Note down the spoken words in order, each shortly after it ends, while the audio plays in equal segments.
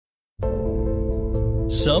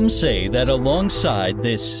Some say that alongside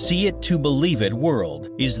this see-it-to-believe-it world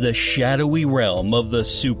is the shadowy realm of the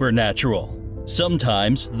supernatural.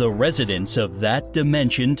 Sometimes the residents of that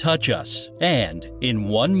dimension touch us, and in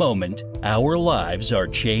one moment, our lives are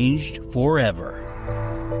changed forever.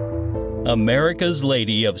 America's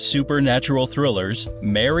Lady of Supernatural Thrillers,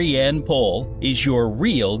 Mary Ann Pohl, is your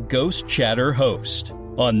Real Ghost Chatter host.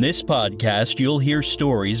 On this podcast, you'll hear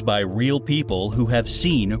stories by real people who have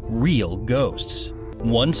seen real ghosts.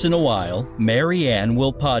 Once in a while, Mary Ann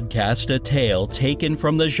will podcast a tale taken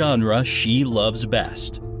from the genre she loves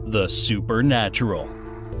best, the supernatural.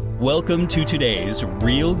 Welcome to today's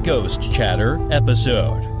Real Ghost Chatter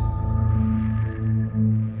episode.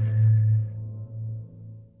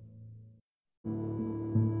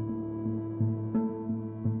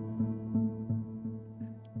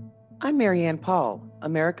 I'm Mary Ann Pohl,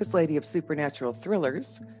 America's Lady of Supernatural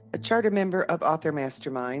Thrillers, a charter member of Author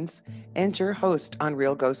Masterminds, and your host on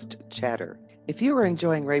Real Ghost Chatter. If you are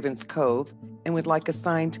enjoying Raven's Cove and would like a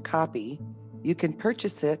signed copy, you can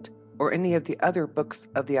purchase it or any of the other books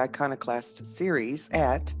of the Iconoclast series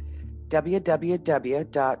at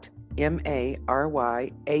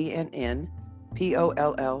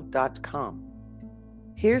www.maryanpoll.com.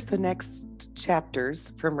 Here's the next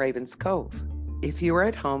chapters from Raven's Cove. If you are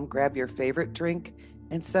at home, grab your favorite drink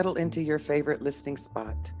and settle into your favorite listening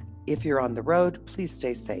spot. If you're on the road, please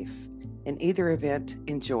stay safe. In either event,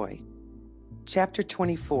 enjoy. Chapter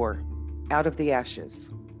 24, Out of the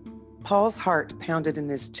Ashes. Paul's heart pounded in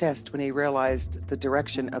his chest when he realized the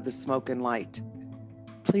direction of the smoke and light.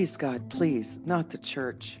 Please, God, please, not the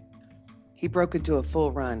church. He broke into a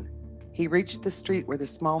full run. He reached the street where the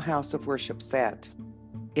small house of worship sat.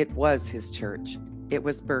 It was his church. It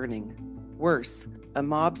was burning. Worse, a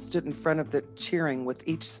mob stood in front of it, cheering with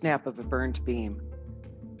each snap of a burned beam.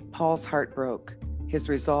 Paul's heart broke. His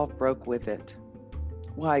resolve broke with it.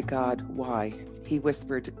 Why, God, why? He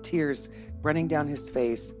whispered, tears running down his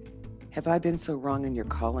face. Have I been so wrong in your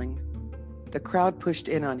calling? The crowd pushed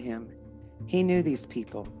in on him. He knew these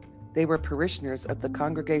people. They were parishioners of the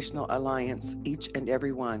Congregational Alliance, each and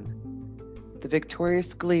every one. The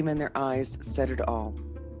victorious gleam in their eyes said it all.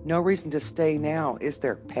 No reason to stay now, is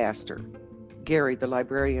there, Pastor? Gary, the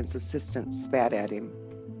librarian's assistant, spat at him.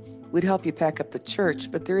 We'd help you pack up the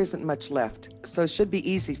church, but there isn't much left, so it should be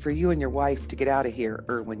easy for you and your wife to get out of here,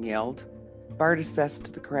 Irwin yelled. Bart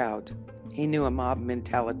assessed the crowd. He knew a mob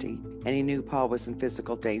mentality, and he knew Paul was in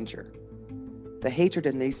physical danger. The hatred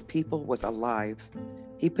in these people was alive.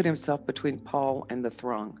 He put himself between Paul and the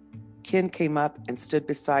throng. Ken came up and stood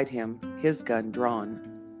beside him, his gun drawn.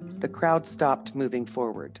 The crowd stopped moving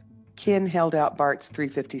forward. Ken held out Bart's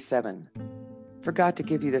 .357. Forgot to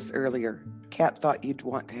give you this earlier. Cat thought you'd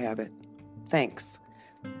want to have it. Thanks.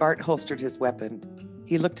 Bart holstered his weapon.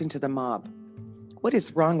 He looked into the mob. What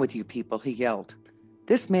is wrong with you people? He yelled.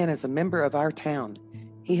 This man is a member of our town.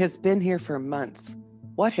 He has been here for months.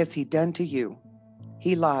 What has he done to you?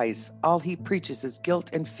 He lies. All he preaches is guilt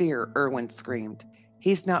and fear, Irwin screamed.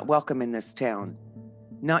 He's not welcome in this town.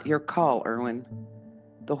 Not your call, Irwin.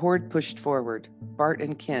 The horde pushed forward. Bart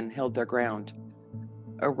and Ken held their ground.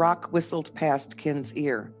 A rock whistled past Ken's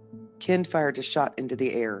ear. Ken fired a shot into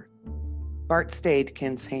the air. Bart stayed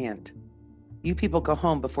Ken's hand. You people go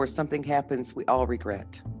home before something happens we all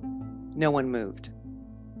regret. No one moved.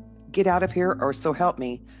 Get out of here, or so help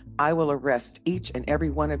me, I will arrest each and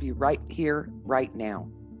every one of you right here, right now.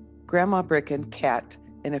 Grandma Bricken, Cat,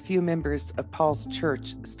 and a few members of Paul's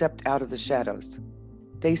church stepped out of the shadows.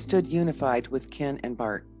 They stood unified with Ken and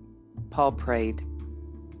Bart. Paul prayed.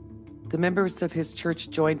 The members of his church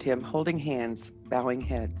joined him, holding hands, bowing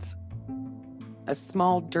heads. A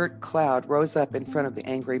small dirt cloud rose up in front of the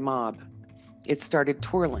angry mob. It started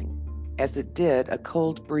twirling. As it did, a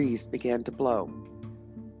cold breeze began to blow.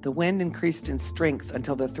 The wind increased in strength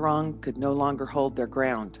until the throng could no longer hold their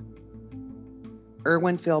ground.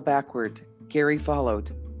 Irwin fell backward. Gary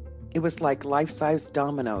followed. It was like life-size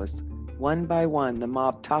dominoes. One by one, the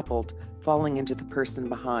mob toppled, falling into the person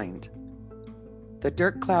behind. The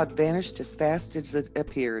dirt cloud vanished as fast as it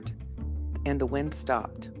appeared, and the wind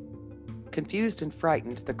stopped. Confused and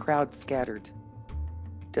frightened, the crowd scattered.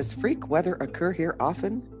 Does freak weather occur here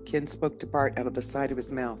often? Ken spoke to Bart out of the side of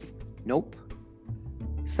his mouth. Nope.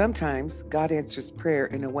 Sometimes God answers prayer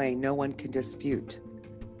in a way no one can dispute.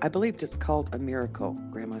 I believed it's called a miracle,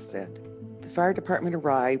 Grandma said. The fire department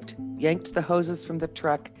arrived, yanked the hoses from the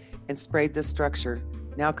truck, and sprayed the structure,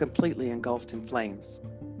 now completely engulfed in flames.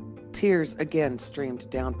 Tears again streamed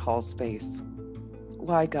down Paul's face.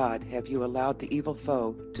 Why, God, have you allowed the evil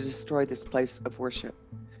foe to destroy this place of worship?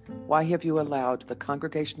 Why have you allowed the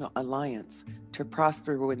Congregational Alliance to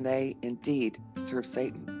prosper when they indeed serve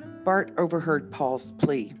Satan? Bart overheard Paul's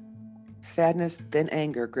plea. Sadness, then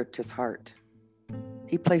anger gripped his heart.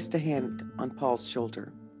 He placed a hand on Paul's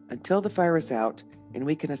shoulder. Until the fire is out and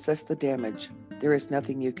we can assess the damage, there is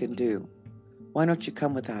nothing you can do. Why don't you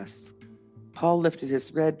come with us? Paul lifted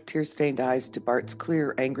his red, tear-stained eyes to Bart's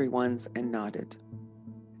clear, angry ones and nodded.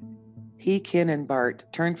 He, Ken, and Bart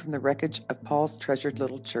turned from the wreckage of Paul's treasured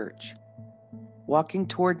little church. Walking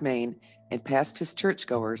toward Maine and past his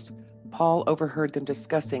churchgoers, Paul overheard them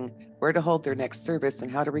discussing where to hold their next service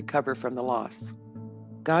and how to recover from the loss.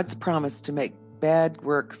 God's promise to make bad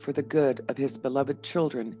work for the good of his beloved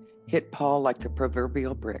children hit Paul like the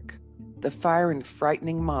proverbial brick. The fire and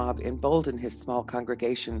frightening mob emboldened his small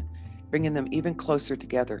congregation, bringing them even closer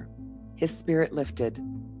together. His spirit lifted.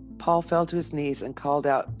 Paul fell to his knees and called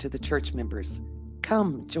out to the church members,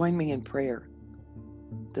 "Come, join me in prayer."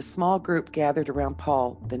 The small group gathered around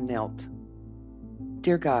Paul, then knelt.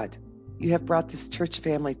 Dear God, you have brought this church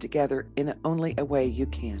family together in only a way you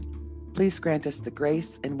can. Please grant us the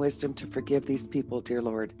grace and wisdom to forgive these people, dear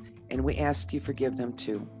Lord, and we ask you forgive them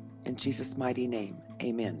too. In Jesus' mighty name,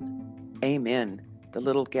 amen. Amen, the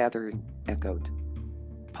little gathering echoed.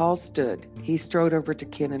 Paul stood. He strode over to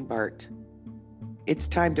Ken and Bart. It's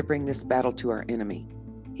time to bring this battle to our enemy.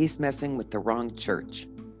 He's messing with the wrong church.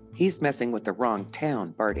 He's messing with the wrong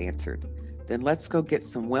town, Bart answered. Then let's go get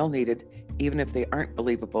some well-needed, even if they aren't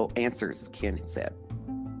believable, answers, Ken said.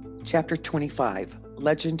 Chapter 25,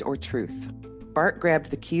 Legend or Truth. Bart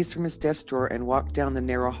grabbed the keys from his desk drawer and walked down the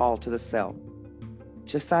narrow hall to the cell.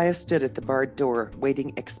 Josiah stood at the barred door,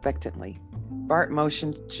 waiting expectantly. Bart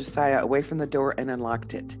motioned Josiah away from the door and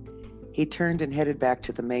unlocked it. He turned and headed back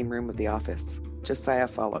to the main room of the office. Josiah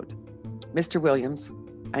followed. Mr. Williams,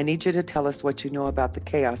 I need you to tell us what you know about the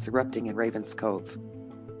chaos erupting in Ravens Cove.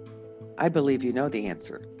 I believe you know the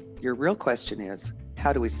answer. Your real question is,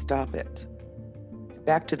 how do we stop it?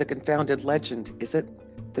 Back to the confounded legend, is it?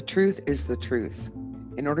 The truth is the truth.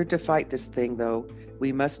 In order to fight this thing, though,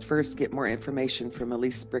 we must first get more information from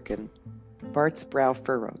Elise Bricken. Bart's brow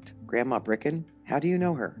furrowed. Grandma Bricken? How do you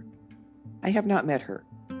know her? I have not met her.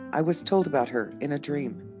 I was told about her in a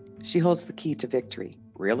dream. She holds the key to victory.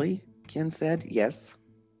 Really? Ken said. Yes.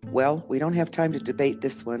 Well, we don't have time to debate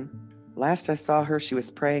this one. Last I saw her, she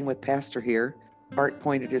was praying with Pastor here. Bart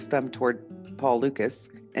pointed his thumb toward Paul Lucas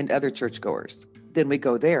and other churchgoers. Then we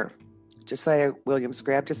go there. Josiah Williams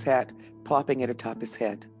grabbed his hat, plopping it atop his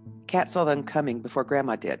head. Kat saw them coming before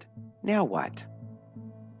Grandma did. Now what?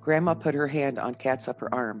 Grandma put her hand on Kat's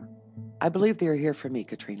upper arm. I believe they are here for me,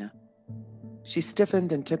 Katrina. She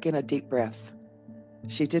stiffened and took in a deep breath.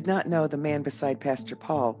 She did not know the man beside Pastor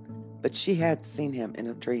Paul, but she had seen him in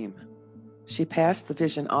a dream. She passed the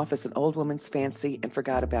vision off as an old woman's fancy and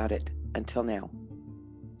forgot about it, until now.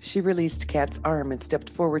 She released Kat's arm and stepped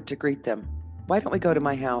forward to greet them. Why don't we go to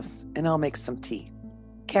my house, and I'll make some tea?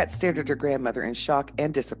 Kat stared at her grandmother in shock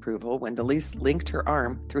and disapproval when Elise linked her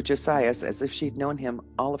arm through Josiah's as if she'd known him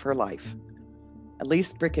all of her life.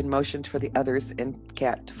 Elise Bricken motioned for the others and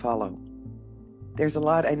Kat to follow. There's a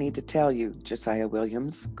lot I need to tell you, Josiah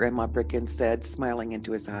Williams, Grandma Bricken said, smiling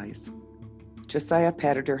into his eyes. Josiah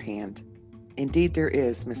patted her hand. Indeed there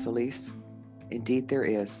is, Miss Elise. Indeed there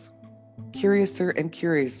is. Curiouser and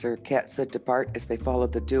curiouser, Kat said to Bart as they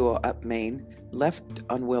followed the duo up Main, left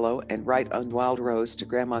on Willow and right on Wild Rose to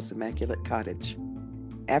Grandma's immaculate cottage.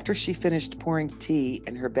 After she finished pouring tea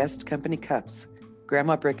in her best company cups,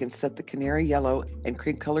 Grandma Bricken set the canary yellow and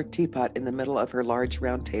cream-colored teapot in the middle of her large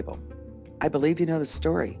round table. I believe you know the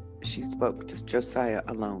story, she spoke to Josiah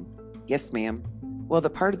alone. Yes, ma'am. Well, the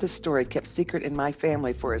part of the story kept secret in my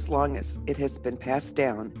family for as long as it has been passed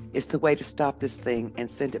down is the way to stop this thing and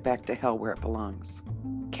send it back to hell where it belongs.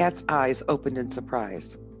 Kat's eyes opened in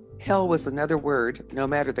surprise. Hell was another word, no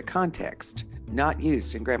matter the context, not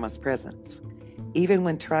used in Grandma's presence. Even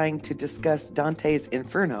when trying to discuss Dante's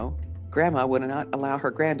Inferno, Grandma would not allow her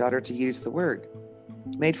granddaughter to use the word.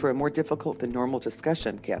 Made for a more difficult than normal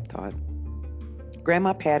discussion, Kat thought.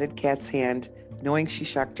 Grandma patted Kat's hand, knowing she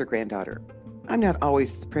shocked her granddaughter. I'm not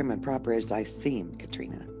always as prim and proper as I seem,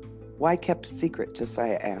 Katrina. Why kept secret,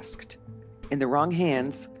 Josiah asked. In the wrong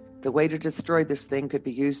hands, the way to destroy this thing could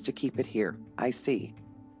be used to keep it here. I see.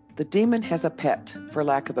 The demon has a pet, for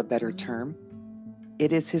lack of a better term.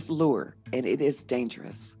 It is his lure, and it is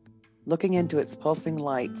dangerous. Looking into its pulsing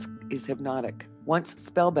lights is hypnotic. Once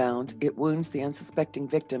spellbound, it wounds the unsuspecting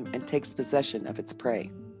victim and takes possession of its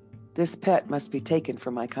prey. This pet must be taken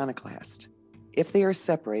from Iconoclast. If they are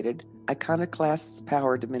separated, Iconoclast's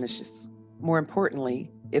power diminishes. More importantly,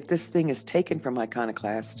 if this thing is taken from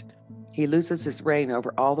Iconoclast, He loses his reign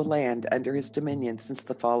over all the land under his dominion since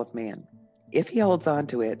the fall of man. If he holds on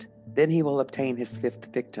to it, then he will obtain his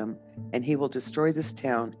fifth victim, and he will destroy this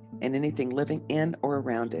town and anything living in or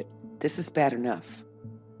around it. This is bad enough.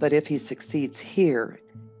 But if he succeeds here,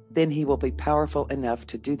 then he will be powerful enough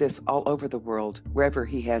to do this all over the world, wherever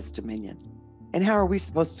he has dominion. And how are we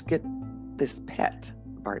supposed to get this pet?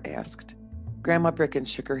 Bart asked. Grandma Bricken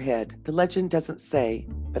shook her head. The legend doesn't say,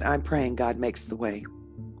 but I'm praying God makes the way.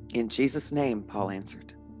 In Jesus' name, Paul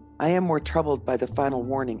answered. I am more troubled by the final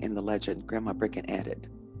warning in the legend, Grandma Bricken added.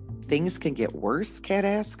 Things can get worse? Kat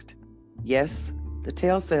asked. Yes, the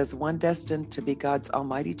tale says one destined to be God's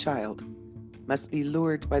almighty child must be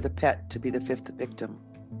lured by the pet to be the fifth victim.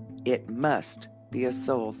 It must be a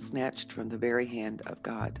soul snatched from the very hand of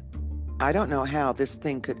God. I don't know how this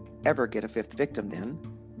thing could ever get a fifth victim then.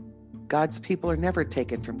 God's people are never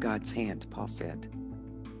taken from God's hand, Paul said.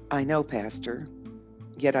 I know, Pastor.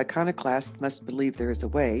 Yet Iconoclast must believe there is a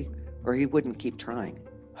way, or he wouldn't keep trying.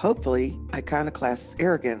 Hopefully, Iconoclast's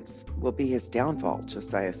arrogance will be his downfall,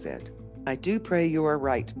 Josiah said. I do pray you are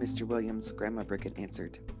right, Mr. Williams, Grandma Bricken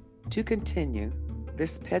answered. To continue,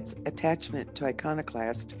 this pet's attachment to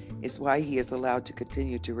Iconoclast is why he is allowed to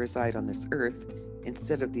continue to reside on this earth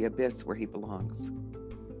instead of the abyss where he belongs.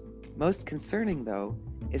 Most concerning, though,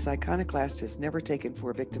 is Iconoclast has never taken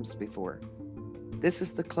 4 victims before. This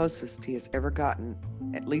is the closest he has ever gotten,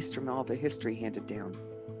 at least from all the history handed down.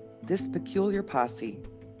 This peculiar posse,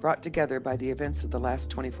 brought together by the events of the last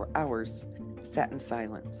 24 hours, sat in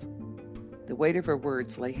silence. The weight of her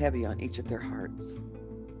words lay heavy on each of their hearts.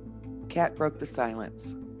 Kat broke the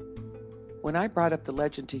silence. When I brought up the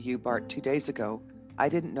legend to you, Bart, 2 days ago, I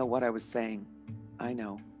didn't know what I was saying. I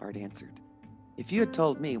know, Bart answered. If you had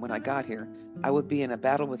told me when I got here I would be in a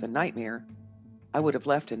battle with a nightmare, I would have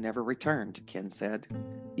left and never returned, Ken said.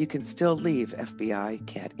 You can still leave, FBI,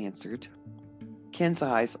 Kat answered. Ken's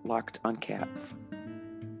eyes locked on Kat's.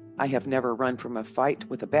 I have never run from a fight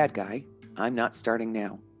with a bad guy. I'm not starting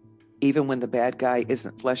now. Even when the bad guy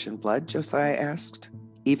isn't flesh and blood, Josiah asked.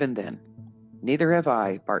 Even then. Neither have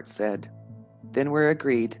I, Bart said. Then we're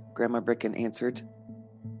agreed, Grandma Bricken answered.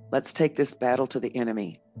 Let's take this battle to the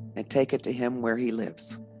enemy and take it to him where he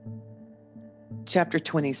lives. Chapter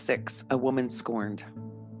 26, A Woman Scorned.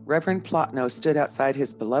 Reverend Plotno stood outside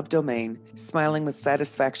his beloved domain, smiling with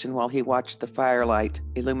satisfaction while he watched the firelight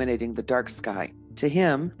illuminating the dark sky. To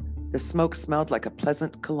him, the smoke smelled like a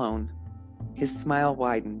pleasant cologne. His smile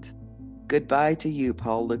widened. Goodbye to you,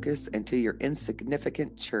 Paul Lucas, and to your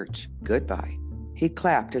insignificant church. Goodbye. He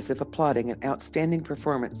clapped as if applauding an outstanding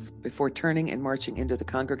performance before turning and marching into the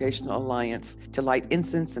Congregational Alliance to light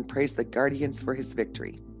incense and praise the guardians for his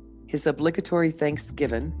victory. His obligatory thanks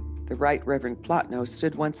given, the Right Reverend Plotno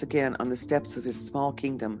stood once again on the steps of his small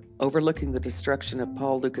kingdom, overlooking the destruction of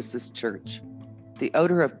Paul Lucas's church. The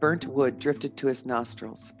odor of burnt wood drifted to his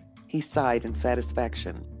nostrils. He sighed in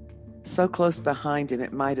satisfaction. So close behind him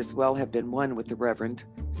it might as well have been one with the Reverend,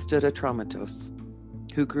 stood Atromitos,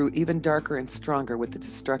 who grew even darker and stronger with the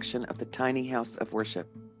destruction of the tiny house of worship.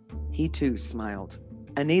 He too smiled.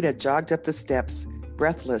 Anita jogged up the steps,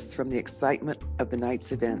 breathless from the excitement of the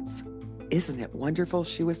night's events. Isn't it wonderful,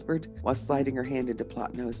 she whispered, while sliding her hand into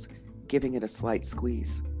Plotno's, giving it a slight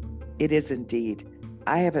squeeze. It is indeed.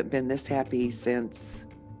 I haven't been this happy since...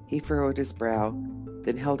 He furrowed his brow,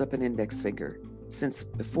 then held up an index finger. Since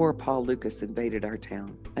before Paul Lucas invaded our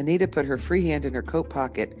town. Anita put her free hand in her coat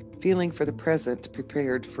pocket, feeling for the present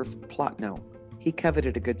prepared for Plotno. He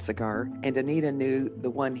coveted a good cigar, and Anita knew the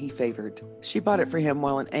one he favored. She bought it for him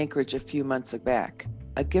while in Anchorage a few months back.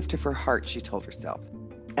 A gift of her heart, she told herself.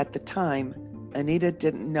 At the time, Anita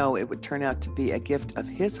didn't know it would turn out to be a gift of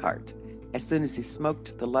his heart as soon as he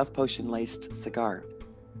smoked the love potion-laced cigar.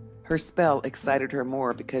 Her spell excited her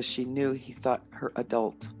more because she knew he thought her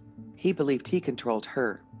adult. He believed he controlled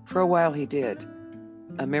her. For a while he did,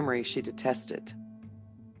 a memory she detested.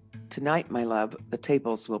 Tonight, my love, the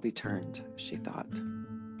tables will be turned, she thought.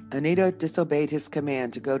 Anita disobeyed his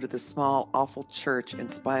command to go to the small, awful church and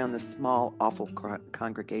spy on the small, awful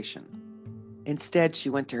congregation. Instead, she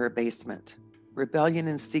went to her basement. Rebellion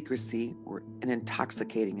and secrecy were an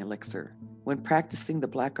intoxicating elixir. When practicing the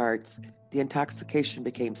black arts, the intoxication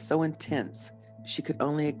became so intense she could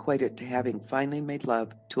only equate it to having finally made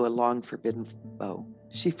love to a long-forbidden foe.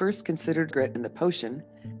 She first considered grit in the potion,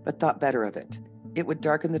 but thought better of it. It would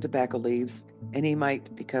darken the tobacco leaves, and he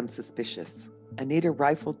might become suspicious. Anita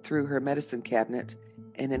rifled through her medicine cabinet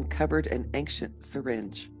and uncovered an ancient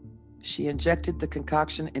syringe. She injected the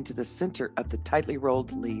concoction into the center of the tightly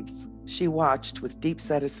rolled leaves. She watched with deep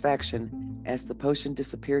satisfaction as the potion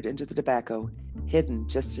disappeared into the tobacco, hidden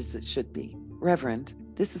just as it should be. Reverend,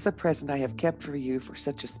 This is a present I have kept for you for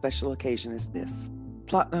such a special occasion as this.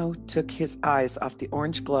 Plotno took his eyes off the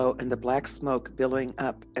orange glow and the black smoke billowing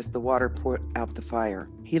up as the water poured out the fire.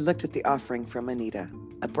 He looked at the offering from Anita.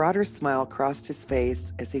 A broader smile crossed his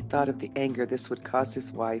face as he thought of the anger this would cause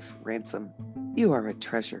his wife, Ransom. You are a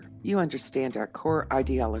treasure. You understand our core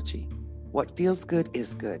ideology. What feels good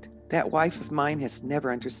is good. That wife of mine has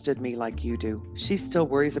never understood me like you do. She still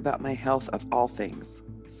worries about my health of all things.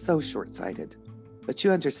 So short-sighted. But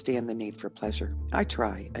you understand the need for pleasure. I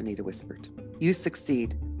try, Anita whispered. You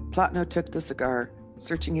succeed. Plotno took the cigar,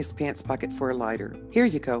 searching his pants pocket for a lighter. Here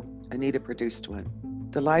you go. Anita produced one.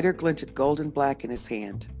 The lighter glinted golden black in his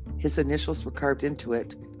hand. His initials were carved into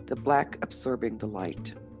it, the black absorbing the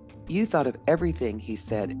light. You thought of everything, he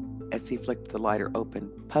said, as he flicked the lighter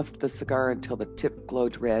open, puffed the cigar until the tip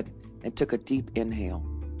glowed red, and took a deep inhale.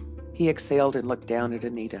 He exhaled and looked down at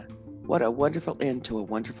Anita. What a wonderful end to a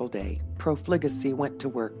wonderful day. Profligacy went to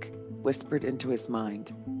work, whispered into his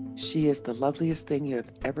mind. She is the loveliest thing you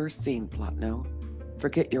have ever seen, Plotno.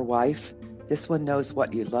 Forget your wife. This one knows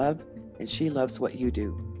what you love, and she loves what you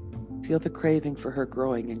do. Feel the craving for her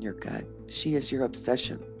growing in your gut. She is your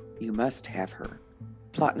obsession. You must have her.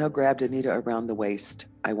 Plotno grabbed Anita around the waist.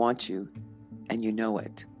 I want you, and you know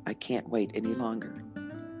it. I can't wait any longer.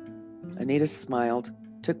 Anita smiled,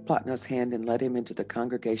 took Plotno's hand, and led him into the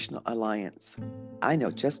Congregational Alliance. I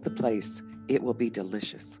know just the place. It will be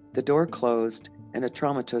delicious. The door closed, and a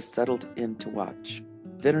traumatose settled in to watch.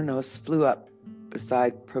 Venenos flew up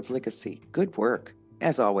beside Profligacy. Good work.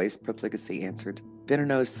 As always, Profligacy answered.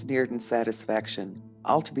 Venenos sneered in satisfaction.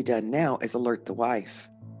 All to be done now is alert the wife.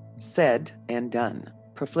 Said and done.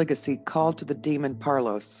 Profligacy called to the demon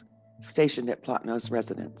Parlos, stationed at Plotno's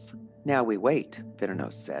residence. Now we wait,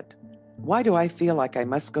 Venenos said. Why do I feel like I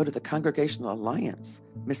must go to the Congregational Alliance?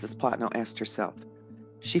 Mrs. Plotno asked herself.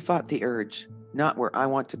 She fought the urge. Not where I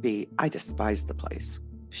want to be. I despise the place.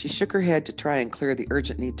 She shook her head to try and clear the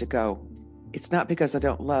urgent need to go. It's not because I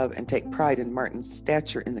don't love and take pride in Martin's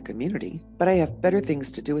stature in the community, but I have better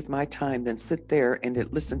things to do with my time than sit there and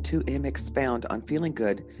listen to him expound on feeling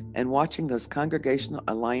good and watching those Congregational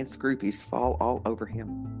Alliance groupies fall all over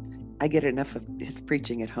him. I get enough of his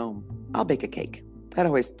preaching at home. I'll bake a cake. That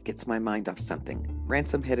always gets my mind off something.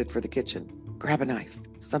 Ransom headed for the kitchen. Grab a knife.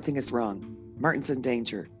 Something is wrong. Martin's in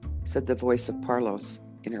danger, said the voice of Parlos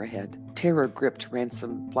in her head. Terror gripped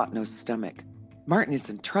Ransom Plotno's stomach. Martin is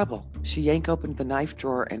in trouble. She yanked open the knife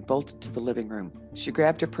drawer and bolted to the living room. She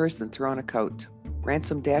grabbed her purse and threw on a coat.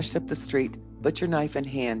 Ransom dashed up the street, butcher knife in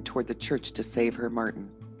hand, toward the church to save her Martin.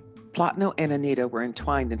 Plotno and Anita were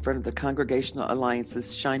entwined in front of the Congregational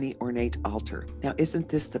Alliance's shiny, ornate altar. Now, isn't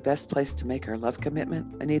this the best place to make our love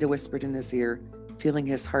commitment? Anita whispered in his ear, feeling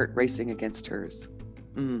his heart racing against hers.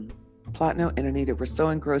 Plotno and Anita were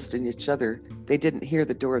so engrossed in each other, they didn't hear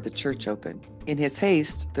the door of the church open. In his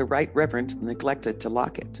haste, the Right Reverend neglected to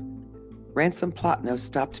lock it. Ransom Plotno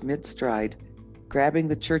stopped mid-stride, grabbing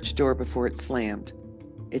the church door before it slammed.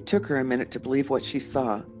 It took her a minute to believe what she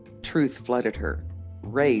saw. Truth flooded her.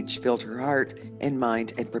 Rage filled her heart and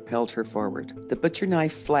mind and propelled her forward. The butcher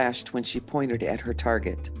knife flashed when she pointed at her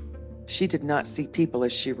target. She did not see people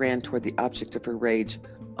as she ran toward the object of her rage,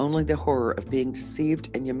 only the horror of being deceived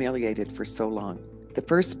and humiliated for so long. The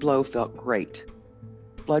first blow felt great.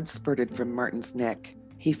 Blood spurted from Martin's neck.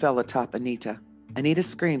 He fell atop Anita. Anita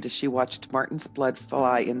screamed as she watched Martin's blood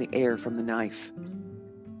fly in the air from the knife.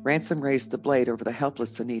 Ransom raised the blade over the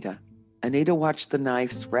helpless Anita. Anita watched the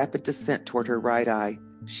knife's rapid descent toward her right eye.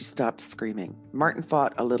 She stopped screaming. Martin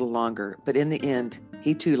fought a little longer, but in the end,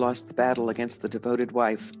 he too lost the battle against the devoted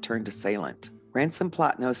wife turned assailant. Ransom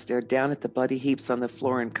Plotno stared down at the bloody heaps on the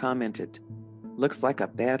floor and commented, "Looks like a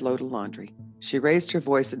bad load of laundry." She raised her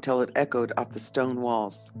voice until it echoed off the stone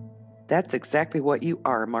walls. "That's exactly what you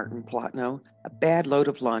are, Martin Plotno, a bad load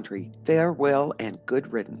of laundry. Farewell and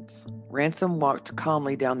good riddance." Ransom walked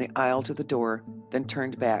calmly down the aisle to the door, then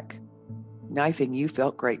turned back. "Knifing you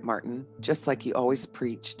felt great, Martin, just like you always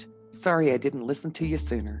preached. Sorry I didn't listen to you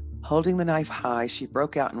sooner." Holding the knife high, she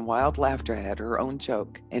broke out in wild laughter at her own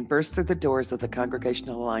joke and burst through the doors of the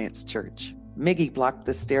Congregational Alliance Church. Miggy blocked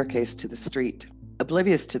the staircase to the street.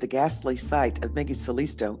 Oblivious to the ghastly sight of Miggy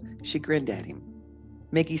Salisto, she grinned at him.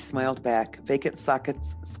 Miggy smiled back, vacant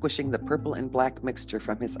sockets squishing the purple and black mixture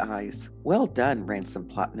from his eyes. "Well done, Ransom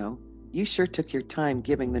Plotno. You sure took your time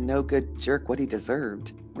giving the no-good jerk what he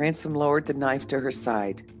deserved." Ransom lowered the knife to her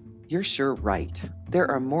side. "You're sure right. There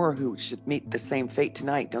are more who should meet the same fate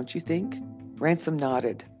tonight, don't you think?" Ransom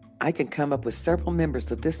nodded. "I can come up with several members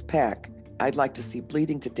of this pack I'd like to see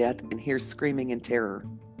bleeding to death and hear screaming in terror.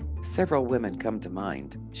 Several women come to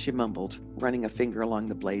mind," she mumbled, running a finger along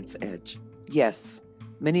the blade's edge. "Yes,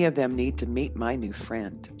 Many of them need to meet my new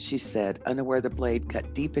friend, she said, unaware the blade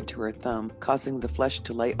cut deep into her thumb, causing the flesh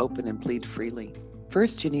to lay open and bleed freely.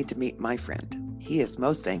 First, you need to meet my friend. He is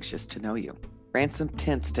most anxious to know you. Ransom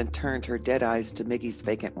tensed and turned her dead eyes to Miggy's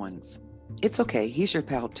vacant ones. It's okay, he's your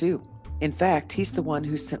pal too. In fact, he's the one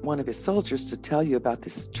who sent one of his soldiers to tell you about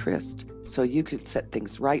this tryst, so you could set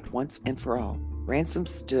things right once and for all. Ransom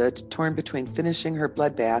stood, torn between finishing her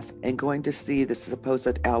bloodbath and going to see the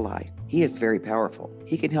supposed ally. He is very powerful.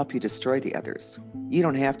 He can help you destroy the others. You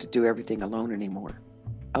don't have to do everything alone anymore.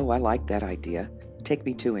 Oh, I like that idea. Take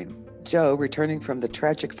me to him. Jo, returning from the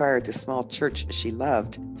tragic fire at the small church she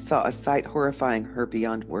loved, saw a sight horrifying her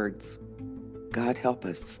beyond words. God help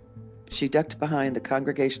us. She ducked behind the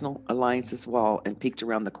Congregational Alliance's wall and peeked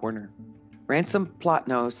around the corner. Ransom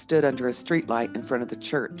Plotno stood under a streetlight in front of the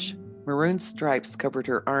church. Maroon stripes covered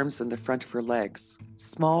her arms and the front of her legs.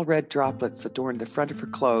 Small red droplets adorned the front of her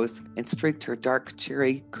clothes and streaked her dark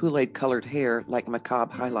cherry Kool-Aid colored hair like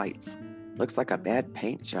macabre highlights. Looks like a bad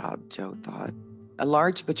paint job, Jo thought. A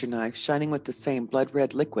large butcher knife, shining with the same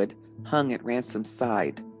blood-red liquid, hung at Ransom's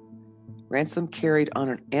side. Ransom carried on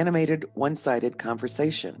an animated, one-sided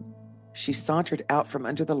conversation. She sauntered out from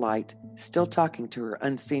under the light, still talking to her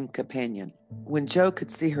unseen companion. When Jo could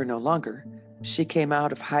see her no longer, she came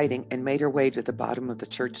out of hiding and made her way to the bottom of the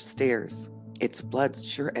church stairs. It's blood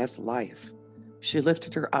sure as life. She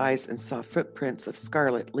lifted her eyes and saw footprints of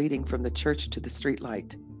scarlet leading from the church to the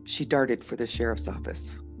streetlight. She darted for the sheriff's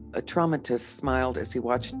office. A traumatist smiled as he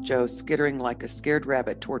watched Jo skittering like a scared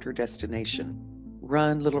rabbit toward her destination.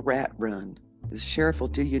 Run, little rat, run. The sheriff will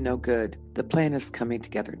do you no good. The plan is coming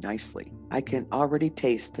together nicely. I can already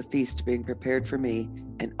taste the feast being prepared for me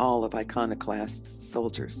and all of Iconoclast's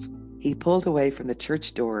soldiers. He pulled away from the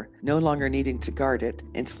church door, no longer needing to guard it,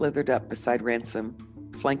 and slithered up beside Ransom,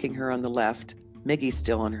 flanking her on the left, Miggy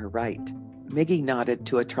still on her right. Miggy nodded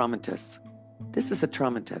to Atraumatus. This is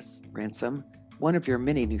Atraumatus, Ransom, one of your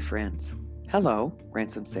many new friends. Hello,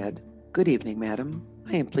 Ransom said. Good evening, madam.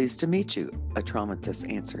 I am pleased to meet you,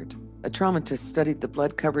 Atraumatus answered. Atraumatus studied the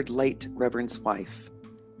blood-covered late Reverend's wife.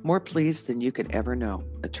 More pleased than you could ever know.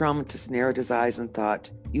 Atraumatus narrowed his eyes and thought,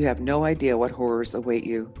 you have no idea what horrors await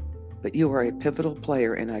you. But you are a pivotal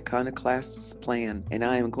player in Iconoclast's plan, and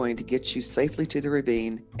I am going to get you safely to the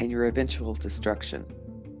ravine and your eventual destruction.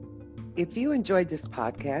 If you enjoyed this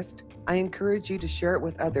podcast, I encourage you to share it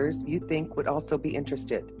with others you think would also be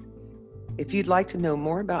interested. If you'd like to know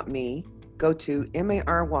more about me, go to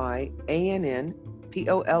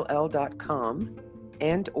MaryannPoll.com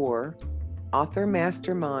and or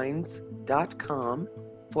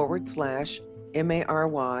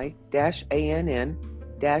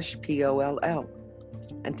authormasterminds.com/MaryAnn-POLL.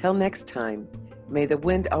 Until next time, may the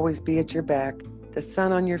wind always be at your back, the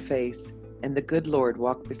sun on your face, and the good Lord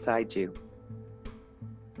walk beside you.